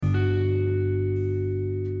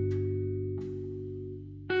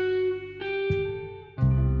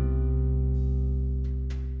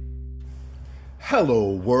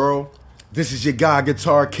Hello world, this is your guy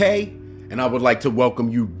Guitar K, and I would like to welcome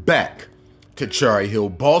you back to Cherry Hill,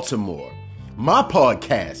 Baltimore, my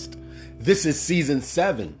podcast. This is season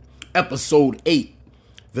 7, episode 8.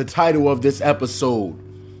 The title of this episode,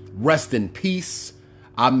 Rest in Peace,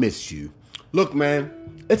 I Miss You. Look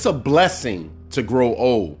man, it's a blessing to grow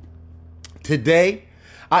old. Today,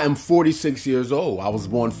 I am 46 years old. I was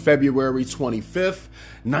born February 25th,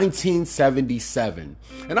 1977.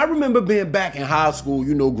 And I remember being back in high school,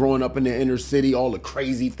 growing up in the inner city, all the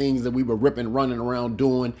crazy things that we were running around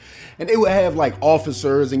doing. And they would have like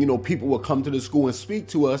officers and, people would come to the school and speak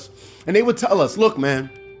to us. And they would tell us, look, man,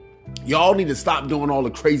 y'all need to stop doing all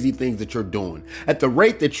the crazy things that you're doing. At the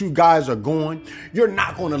rate that you guys are going, you're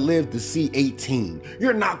not going to live to see 18.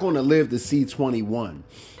 You're not going to live to see 21.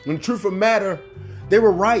 And the truth of the matter, they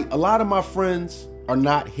were right. A lot of my friends are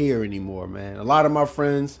not here anymore, man. A lot of my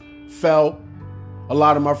friends fell. A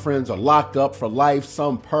lot of my friends are locked up for life,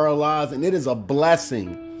 some paralyzed. And it is a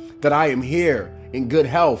blessing that I am here in good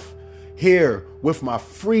health, here with my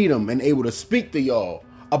freedom and able to speak to y'all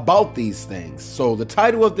about these things. So the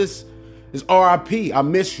title of this is R.I.P. I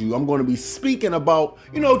miss you. I'm going to be speaking about,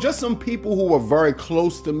 just some people who were very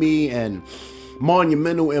close to me and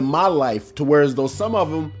monumental in my life, to whereas though some of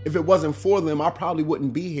them, if it wasn't for them, I probably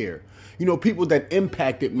wouldn't be here. People that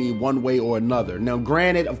impacted me one way or another. Now,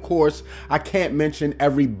 granted, of course, I can't mention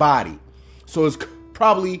everybody. So it's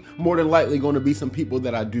probably more than likely going to be some people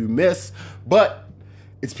that I do miss, but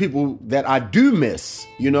it's people that I do miss,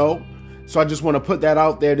 So I just want to put that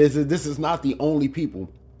out there. This is not the only people.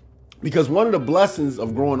 Because one of the blessings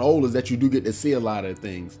of growing old is that you do get to see a lot of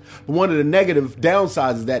things. But one of the negative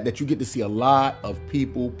downsides is that you get to see a lot of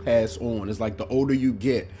people pass on. It's like the older you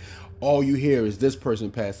get, all you hear is this person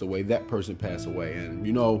passed away, that person passed away.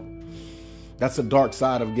 And, that's a dark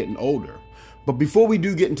side of getting older. But before we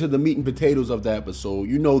do get into the meat and potatoes of the episode,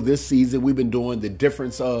 this season we've been doing the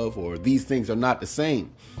difference of, or these things are not the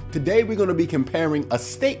same. Today we're going to be comparing a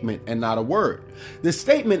statement and not a word. The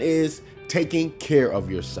statement is taking care of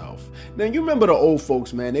yourself. Now, you remember the old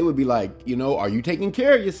folks, man, they would be like, are you taking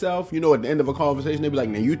care of yourself? At the end of a conversation, they'd be like,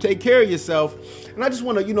 now you take care of yourself. And I just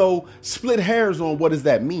want to, split hairs on what does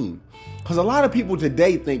that mean? Because a lot of people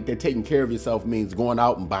today think that taking care of yourself means going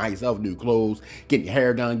out and buying yourself new clothes, getting your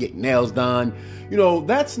hair done, getting nails done.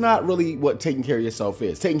 That's not really what taking care of yourself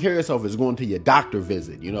is. Taking care of yourself is going to your doctor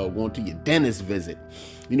visit, going to your dentist visit,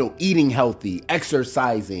 eating healthy,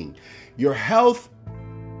 exercising. Your health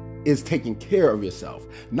is taking care of yourself,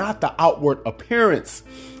 not the outward appearance.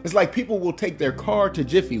 It's like people will take their car to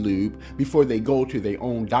Jiffy Lube before they go to their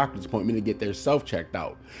own doctor's appointment to get their self checked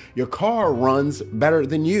out. Your car runs better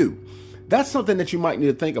than you. That's something that you might need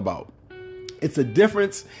to think about. It's a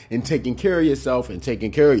difference in taking care of yourself and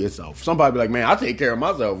taking care of yourself. Somebody be like, man, I take care of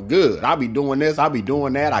myself good. I be doing this, I be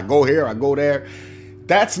doing that. I go here, I go there.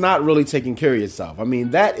 That's not really taking care of yourself. I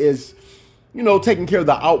mean, that is, taking care of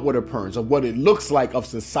the outward appearance of what it looks like of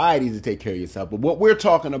society to take care of yourself. But what we're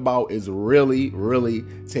talking about is really, really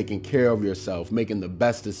taking care of yourself, making the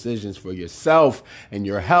best decisions for yourself and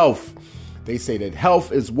your health. They say that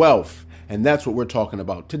health is wealth, and that's what we're talking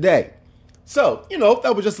about today. So,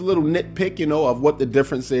 that was just a little nitpick, of what the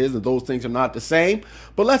difference is, and those things are not the same.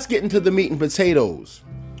 But let's get into the meat and potatoes.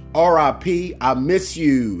 R.I.P. I miss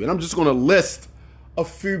you. And I'm just going to list a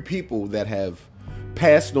few people that have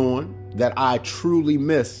passed on that I truly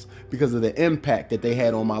miss because of the impact that they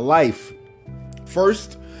had on my life.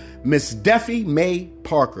 First, Miss Deffy Mae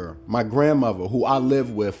Parker, my grandmother, who I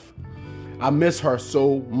live with. I miss her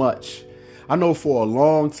so much. I know for a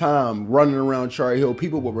long time running around Cherry Hill,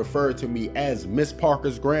 people would refer to me as Miss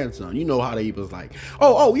Parker's grandson. You know how they was like,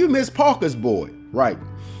 oh, you Miss Parker's boy. Right.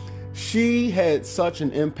 She had such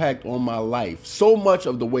an impact on my life. So much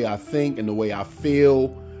of the way I think and the way I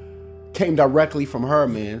feel came directly from her,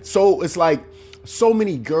 man. So it's like so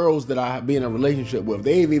many girls that I have been in a relationship with,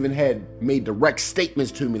 they've even had made direct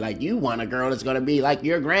statements to me like, you want a girl that's going to be like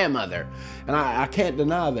your grandmother. And I can't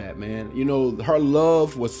deny that, man. Her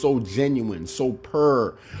love was so genuine, so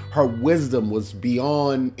pure. Her wisdom was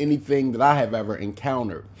beyond anything that I have ever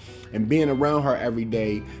encountered. And being around her every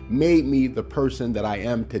day made me the person that I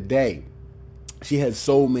am today. She had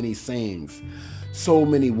so many sayings, so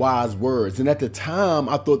many wise words. And at the time,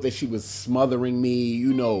 I thought that she was smothering me,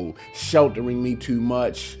 sheltering me too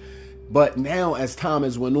much. But now, as time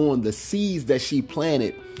has went on, the seeds that she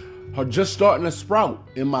planted are just starting to sprout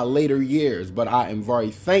in my later years. But I am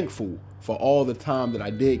very thankful for all the time that I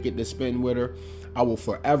did get to spend with her. I will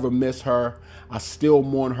forever miss her. I still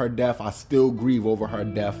mourn her death. I still grieve over her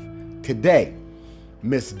death today.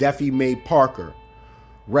 Miss Deffy Mae Parker,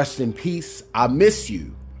 rest in peace. I miss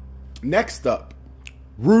you. Next up,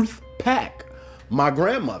 Ruth Pack, my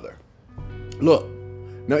grandmother. Look,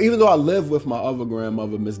 now even though I lived with my other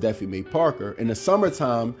grandmother, Miss Deffy Mae Parker, in the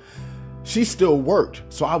summertime, she still worked.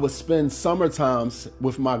 So I would spend summertimes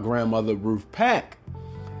with my grandmother, Ruth Pack.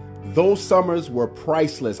 Those summers were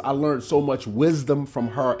priceless. I learned so much wisdom from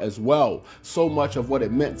her as well. So much of what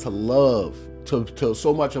it meant to love, to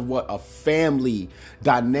so much of what a family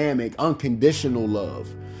dynamic, unconditional love.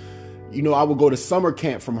 You know, I would go to summer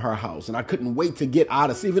camp from her house and I couldn't wait to get out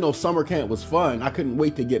of, even though summer camp was fun, I couldn't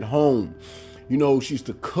wait to get home. You know, she used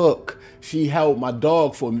to cook. She held my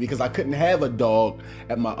dog for me because I couldn't have a dog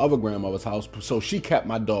at my other grandmother's house. So she kept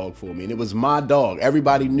my dog for me and it was my dog.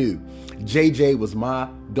 Everybody knew JJ was my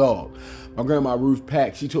dog. My grandma Ruth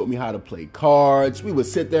Pack, she taught me how to play cards. We would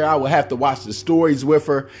sit there. I would have to watch the stories with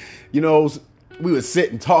her. You know, we would sit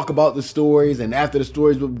and talk about the stories. And after the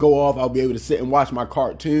stories would go off, I'll be able to sit and watch my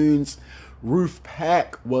cartoons. Ruth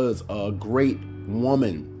Pack was a great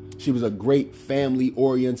woman. She was a great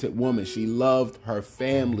family-oriented woman. She loved her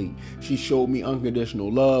family. She showed me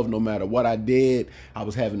unconditional love no matter what I did. I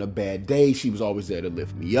was having a bad day. She was always there to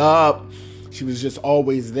lift me up. She was just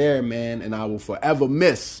always there, man. And I will forever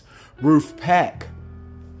miss Ruth Pack.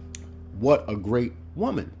 What a great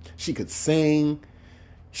woman. She could sing.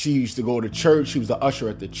 She used to go to church. She was the usher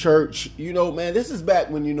at the church. You know, man, this is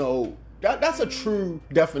back when, you know, that's a true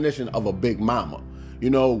definition of a big mama.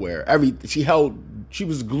 You know, where she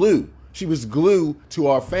was glue. She was glue to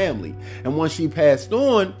our family. And once she passed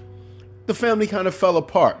on, the family kind of fell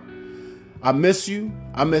apart. I miss you.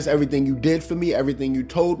 I miss everything you did for me, everything you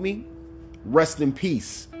told me. Rest in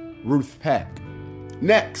peace, Ruth Pack.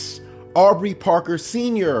 Next, R.I.P. Parker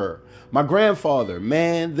Sr., my grandfather.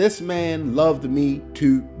 Man, this man loved me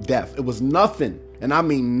to death. It was nothing, and I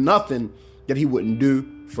mean nothing, that he wouldn't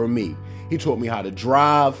do for me. He taught me how to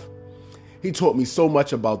drive. He taught me so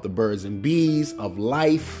much about the birds and bees of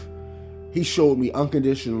life. He showed me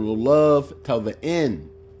unconditional love till the end.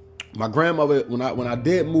 My grandmother, when I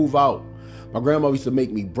did move out, my grandmother used to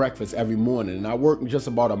make me breakfast every morning, and I worked just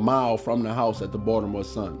about a mile from the house at the Baltimore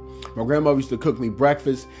Sun. My grandmother used to cook me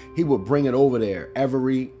breakfast. He would bring it over there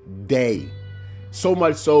every day. So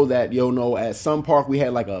much so that, you know, at some park we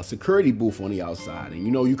had like a security booth on the outside. And,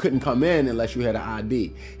 you know, you couldn't come in unless you had an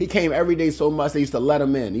ID. He came every day so much, they used to let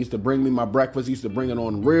him in. He used to bring me my breakfast. He used to bring it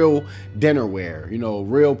on real dinnerware, you know,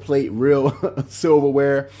 real plate, real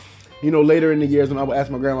silverware. You know, later in the years when I would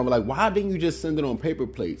ask my grandma, like, why didn't you just send it on paper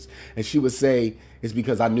plates? And she would say, it's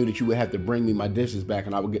because I knew that you would have to bring me my dishes back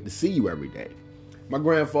and I would get to see you every day. My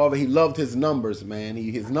grandfather, he loved his numbers, man.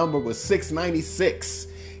 His number was 696.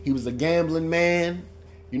 He was a gambling man.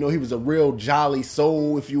 You know, he was a real jolly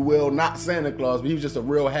soul, if you will. Not Santa Claus, but he was just a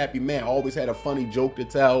real happy man. Always had a funny joke to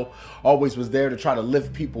tell. Always was there to try to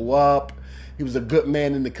lift people up. He was a good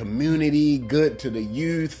man in the community, good to the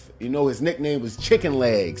youth. You know, his nickname was Chicken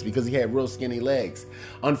Legs because he had real skinny legs.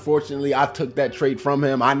 Unfortunately, I took that trait from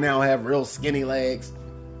him. I now have real skinny legs.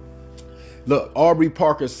 Look, R.I.P.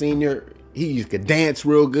 Parker Sr., he could dance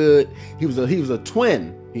real good. He was a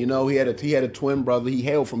twin. You know, he had a twin brother. He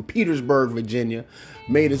hailed from Petersburg, Virginia,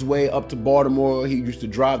 made his way up to Baltimore. He used to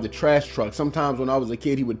drive the trash truck. Sometimes when I was a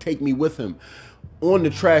kid, he would take me with him on the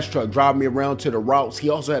trash truck, drive me around to the routes. He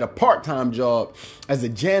also had a part-time job as a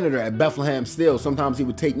janitor at Bethlehem Steel. Sometimes he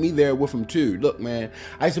would take me there with him too. Look, man,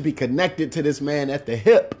 I used to be connected to this man at the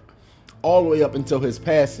hip all the way up until his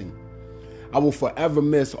passing. I will forever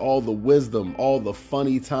miss all the wisdom, all the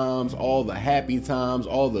funny times, all the happy times,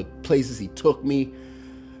 all the places he took me.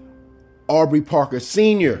 R.I.P. Parker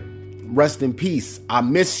Sr., rest in peace. I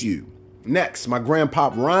miss you. Next, my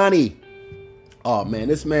grandpop Ronnie. Oh man,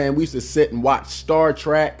 this man, we used to sit and watch Star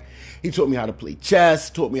Trek. He taught me how to play chess,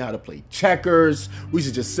 taught me how to play checkers. We used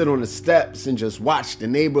to just sit on the steps and just watch the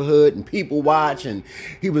neighborhood and people watch. And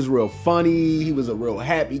he was real funny. He was a real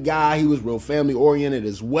happy guy. He was real family oriented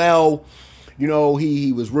as well. You know,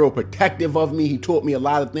 he was real protective of me. He taught me a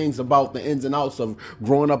lot of things about the ins and outs of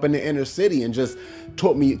growing up in the inner city and just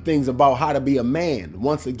taught me things about how to be a man.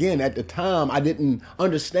 Once again, at the time, I didn't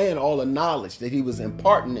understand all the knowledge that he was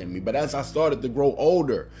imparting in me. But as I started to grow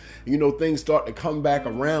older, you know, things start to come back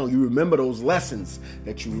around. You remember those lessons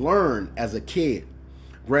that you learned as a kid.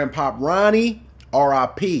 Grandpop Ronnie,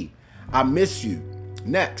 R.I.P. I miss you.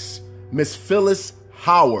 Next, Miss Phyllis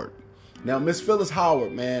Howard. Now, Miss Phyllis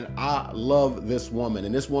Howard, man, I love this woman.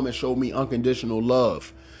 And this woman showed me unconditional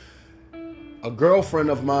love. A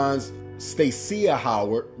girlfriend of mine's, Stacia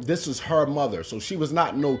Howard, this was her mother. So she was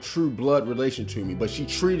not no true blood relation to me, but she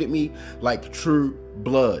treated me like true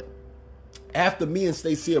blood. After me and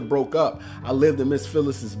Stacia broke up, I lived in Miss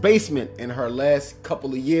Phyllis's basement in her last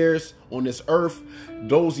couple of years on this earth.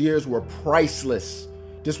 Those years were priceless.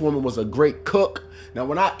 This woman was a great cook. Now,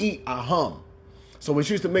 when I eat, I hum. So when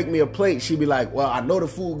she used to make me a plate, she'd be like, well, I know the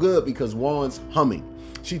food good because Juan's humming.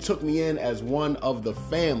 She took me in as one of the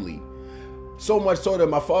family. So much so that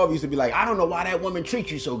my father used to be like, I don't know why that woman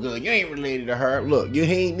treats you so good. You ain't related to her. Look, you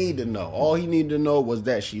ain't need to know. All he needed to know was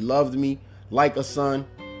that she loved me like a son.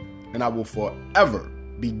 And I will forever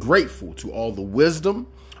be grateful to all the wisdom,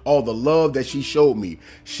 all the love that she showed me.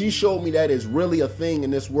 She showed me that is really a thing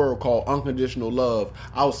in this world called unconditional love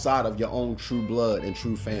outside of your own true blood and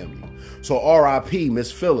true family. So R.I.P.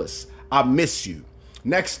 Miss Phyllis, I miss you.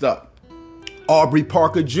 Next up, Aubrey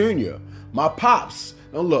Parker Jr., my pops.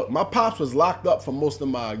 Now look, my pops was locked up for most of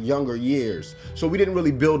my younger years. So we didn't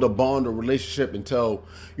really build a bond or relationship until,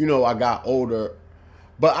 I got older.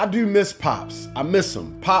 But I do miss Pops. I miss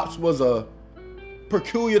him. Pops was a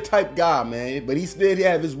peculiar type guy, man. But he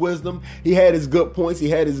had his wisdom. He had his good points. He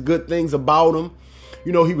had his good things about him.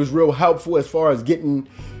 He was real helpful as far as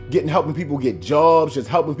helping people get jobs, just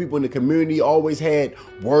helping people in the community. Always had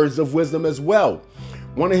words of wisdom as well.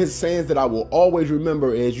 One of his sayings that I will always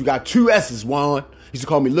remember is, you got 2 S's, Juan. He used to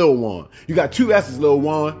call me Lil Juan. You got 2 S's, Lil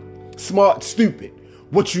Juan. Smart, stupid.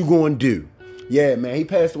 What you gonna do? Yeah, man, he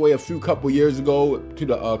passed away a couple years ago to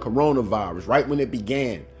the coronavirus, right when it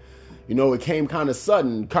began. It came kind of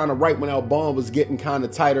sudden, kind of right when our bond was getting kind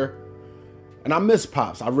of tighter. And I miss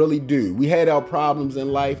Pops, I really do. We had our problems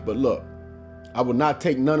in life, but look, I would not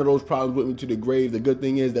take none of those problems with me to the grave. The good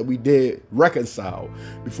thing is that we did reconcile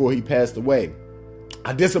before he passed away.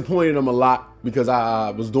 I disappointed him a lot because I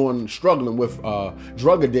was struggling with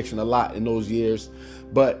drug addiction a lot in those years.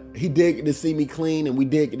 But he did get to see me clean, and we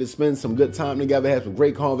did get to spend some good time together, had some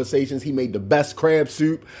great conversations. He made the best crab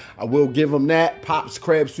soup. I will give him that. Pop's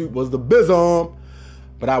crab soup was the bizarre.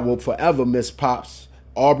 But I will forever miss Pops.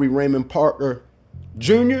 Aubrey Raymond Parker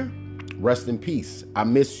Jr., rest in peace. I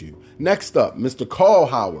miss you. Next up, Mr. Carl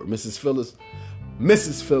Howard, Mrs.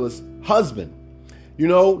 Phyllis' husband.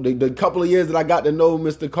 The couple of years that I got to know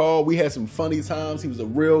Mr. Carl, we had some funny times. He was a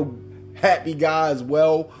real happy guy as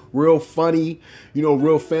well, real funny,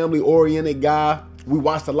 real family-oriented guy. We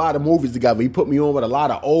watched a lot of movies together. He put me on with a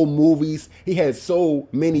lot of old movies. He had so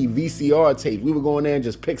many VCR tapes. We would go in there and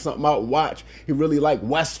just pick something out and watch. He really liked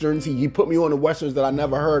Westerns. He put me on the Westerns that I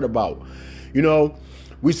never heard about.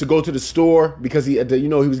 We used to go to the store because he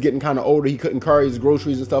was getting kind of older. He couldn't carry his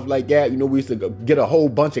groceries and stuff like that. We used to get a whole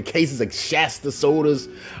bunch of cases of Shasta sodas.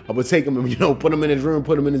 I would take him and, put them in his room,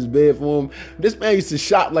 put them in his bed for him. This man used to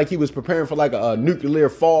shop like he was preparing for like a nuclear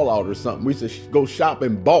fallout or something. We used to go shop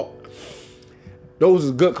in bulk. Those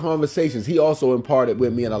are good conversations. He also imparted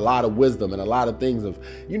with me a lot of wisdom and a lot of things of,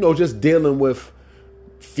 just dealing with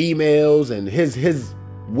females and his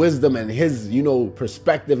wisdom and his,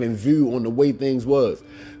 perspective and view on the way things was.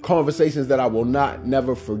 Conversations that I will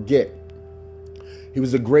never forget. He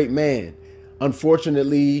was a great man.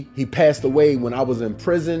 Unfortunately, he passed away when I was in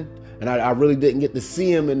prison, and I really didn't get to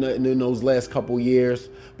see him in those last couple years,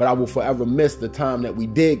 but I will forever miss the time that we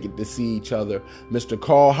did get to see each other. Mr.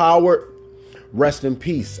 Carl Howard, rest in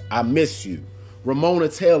peace. I miss you. Ramona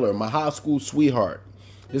Taylor, my high school sweetheart.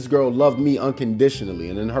 This girl loved me unconditionally.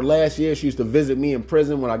 And in her last year, she used to visit me in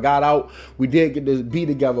prison. When I got out, we did get to be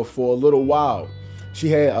together for a little while. She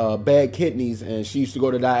had bad kidneys, and she used to go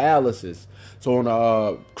to dialysis. So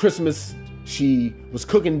on Christmas, she was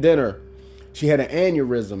cooking dinner. She had an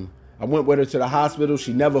aneurysm. I went with her to the hospital.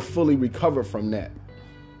 She never fully recovered from that.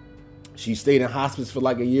 She stayed in hospice for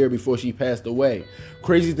like a year before she passed away.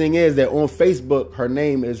 Crazy thing is that on Facebook, her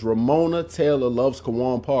name is Ramona Taylor Loves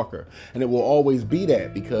Kawan Parker. And it will always be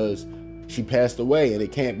that because she passed away and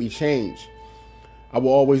it can't be changed. I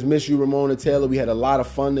will always miss you, Ramona Taylor. We had a lot of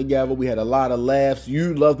fun together. We had a lot of laughs.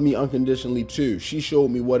 You loved me unconditionally too. She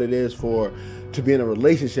showed me what it is to be in a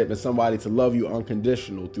relationship and somebody to love you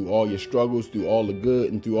unconditional through all your struggles, through all the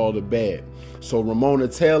good and through all the bad. So Ramona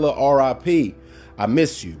Taylor, R.I.P. I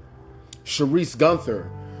miss you. Sharice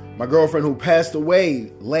Gunther, my girlfriend who passed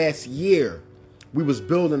away last year. We was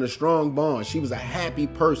building a strong bond. She was a happy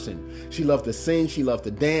person. She loved to sing. She loved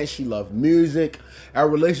to dance. She loved music. Our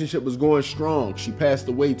relationship was going strong. She passed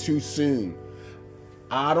away too soon.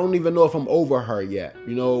 I don't even know if I'm over her yet.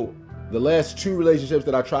 The last 2 relationships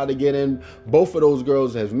that I tried to get in, both of those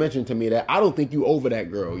girls have mentioned to me that I don't think you over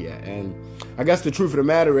that girl yet. And I guess the truth of the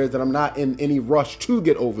matter is that I'm not in any rush to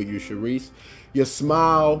get over you, Sharice. Your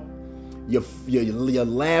smile, your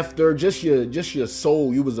laughter, just your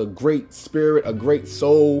soul. You was a great spirit, a great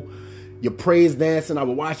soul. Your praise dancing, I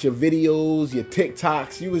would watch your videos, your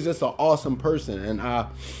TikToks. You was just an awesome person, and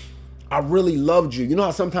I I really loved you. You know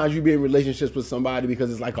how sometimes you be in relationships with somebody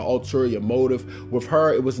because it's like an ulterior motive? With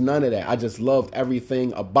her, it was none of that. I just loved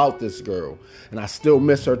everything about this girl. And I still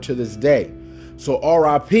miss her to this day. So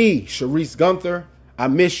R.I.P. Sharice Gunther, I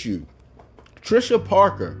miss you. Trisha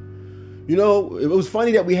Parker. You know, it was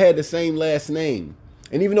funny that we had the same last name.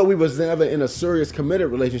 And even though we was never in a serious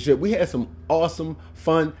committed relationship, we had some awesome,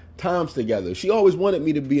 fun times together. She always wanted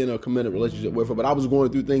me to be in a committed relationship with her, but I was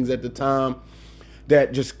going through things at the time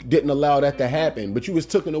that just didn't allow that to happen. But you was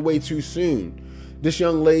taken away too soon. This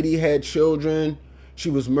young lady had children. She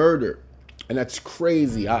was murdered. And that's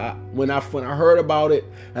crazy. When I heard about it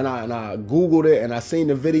and I Googled it and I seen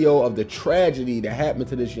the video of the tragedy that happened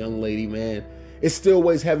to this young lady, man, it still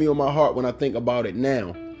weighs heavy on my heart when I think about it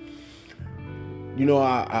now. You know,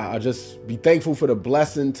 I just be thankful for the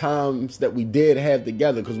blessing times that we did have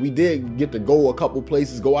together, because we did get to go a couple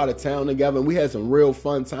places, go out of town together, and we had some real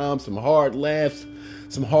fun times, some hard laughs,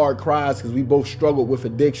 some hard cries, because we both struggled with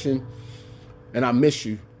addiction. And I miss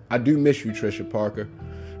you. I do miss you, Trisha Parker.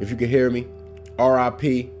 If you can hear me,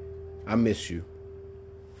 R.I.P. I miss you.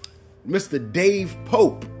 Mr. Dave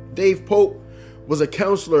Pope. Dave Pope was a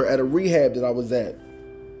counselor at a rehab that I was at,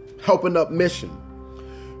 helping up mission.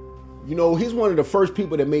 You know, he's one of the first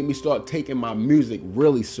people that made me start taking my music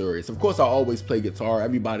really serious. Of course, I always play guitar.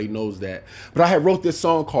 Everybody knows that. But I had wrote this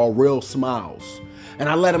song called Real Smiles. And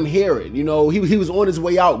I let him hear it. You know, he was on his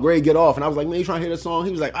way out, Greg, get off. And I was like, man, you trying to hear the song?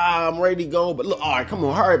 He was like, I'm ready to go. But look, all right, come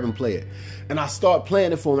on, hurry up and play it. And I start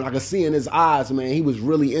playing it for him. And I could see in his eyes, man, he was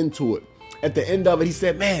really into it. At the end of it, he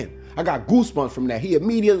said, man, I got goosebumps from that. He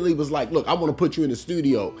immediately was like, look, I want to put you in the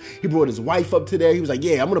studio. He brought his wife up to there. He was like,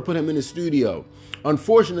 yeah, I'm going to put him in the studio.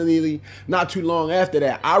 Unfortunately, not too long after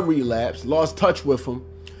that, I relapsed, lost touch with him.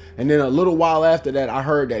 And then a little while after that, I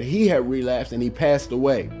heard that he had relapsed and he passed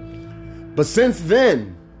away. But since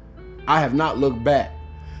then, I have not looked back.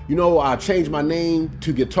 You know, I changed my name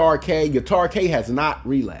to Guitar K. Guitar K has not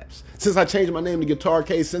relapsed. Since I changed my name to Guitar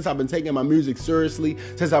K, since I've been taking my music seriously,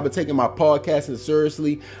 since I've been taking my podcasting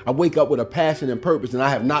seriously, I wake up with a passion and purpose, and I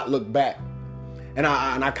have not looked back. And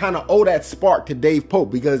I kind of owe that spark to Dave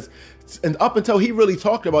Pope, because up until he really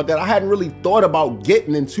talked about that, I hadn't really thought about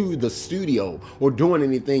getting into the studio or doing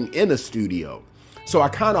anything in a studio. So I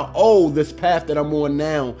kind of owe this path that I'm on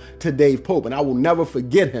now to Dave Pope, and I will never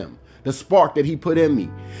forget him, the spark that he put in me.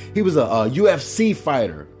 He was a UFC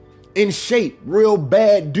fighter, in shape, real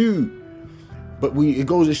bad dude. But it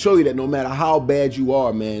goes to show you that no matter how bad you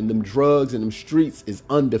are, man, them drugs and them streets is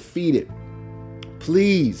undefeated.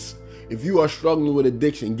 Please, if you are struggling with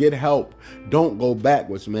addiction, get help. Don't go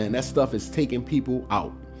backwards, man. That stuff is taking people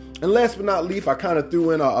out. And last but not least, I kind of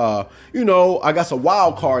threw in I guess a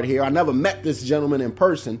wild card here. I never met this gentleman in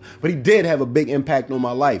person, but he did have a big impact on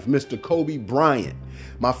my life. Mr. Kobe Bryant,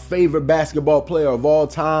 my favorite basketball player of all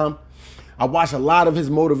time. I watch a lot of his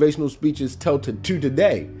motivational speeches to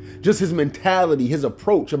today. Just his mentality, his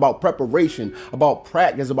approach about preparation, about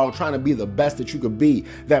practice, about trying to be the best that you could be.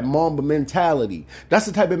 That Mamba mentality. That's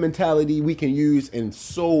the type of mentality we can use in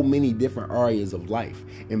so many different areas of life.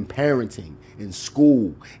 In parenting, in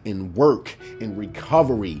school, in work, in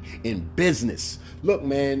recovery, in business. Look,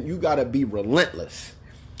 man, you got to be relentless.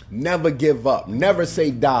 Never give up. Never say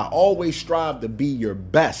die. Always strive to be your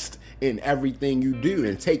best in everything you do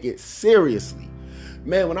and take it seriously.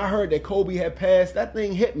 Man, when I heard that Kobe had passed, that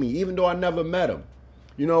thing hit me, even though I never met him.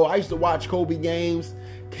 You know, I used to watch Kobe games.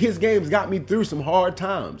 His games got me through some hard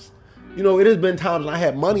times. You know, it has been times when I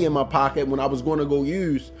had money in my pocket when I was going to go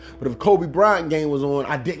use, but if Kobe Bryant game was on,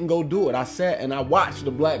 I didn't go do it. I sat and I watched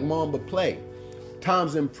the Black Mamba play.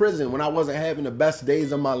 Times in prison when I wasn't having the best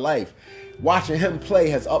days of my life. Watching him play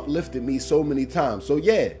has uplifted me so many times. So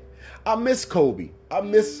yeah, I miss Kobe. I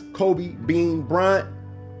miss Kobe Bean Bryant.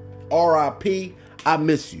 R.I.P. I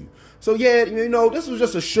miss you. So yeah, you know, this was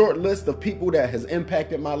just a short list of people that has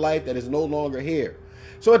impacted my life that is no longer here.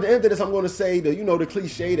 So at the end of this, I'm going to say the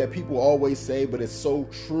cliche that people always say, but it's so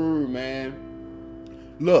true, man.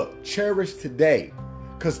 Look, cherish today,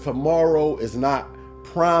 because tomorrow is not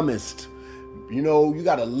promised. You know, you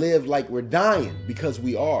got to live like we're dying, because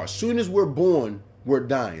we are. As soon as we're born, we're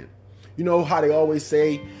dying. You know how they always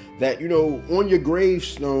say that, on your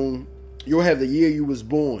gravestone, you'll have the year you was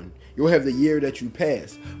born. You'll have the year that you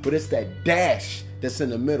passed. But it's that dash that's in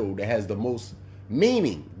the middle that has the most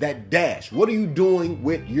meaning. That dash. What are you doing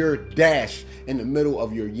with your dash in the middle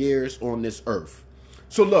of your years on this earth?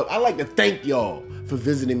 So look, I'd like to thank y'all for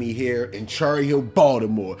visiting me here in Cherry Hill,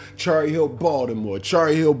 Baltimore. Cherry Hill, Baltimore.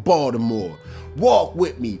 Cherry Hill, Baltimore. Walk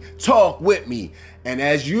with me. Talk with me. And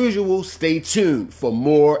as usual, stay tuned for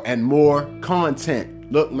more and more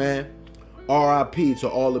content. Look, man, R.I.P. to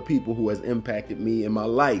all the people who has impacted me in my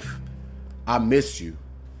life. I miss you.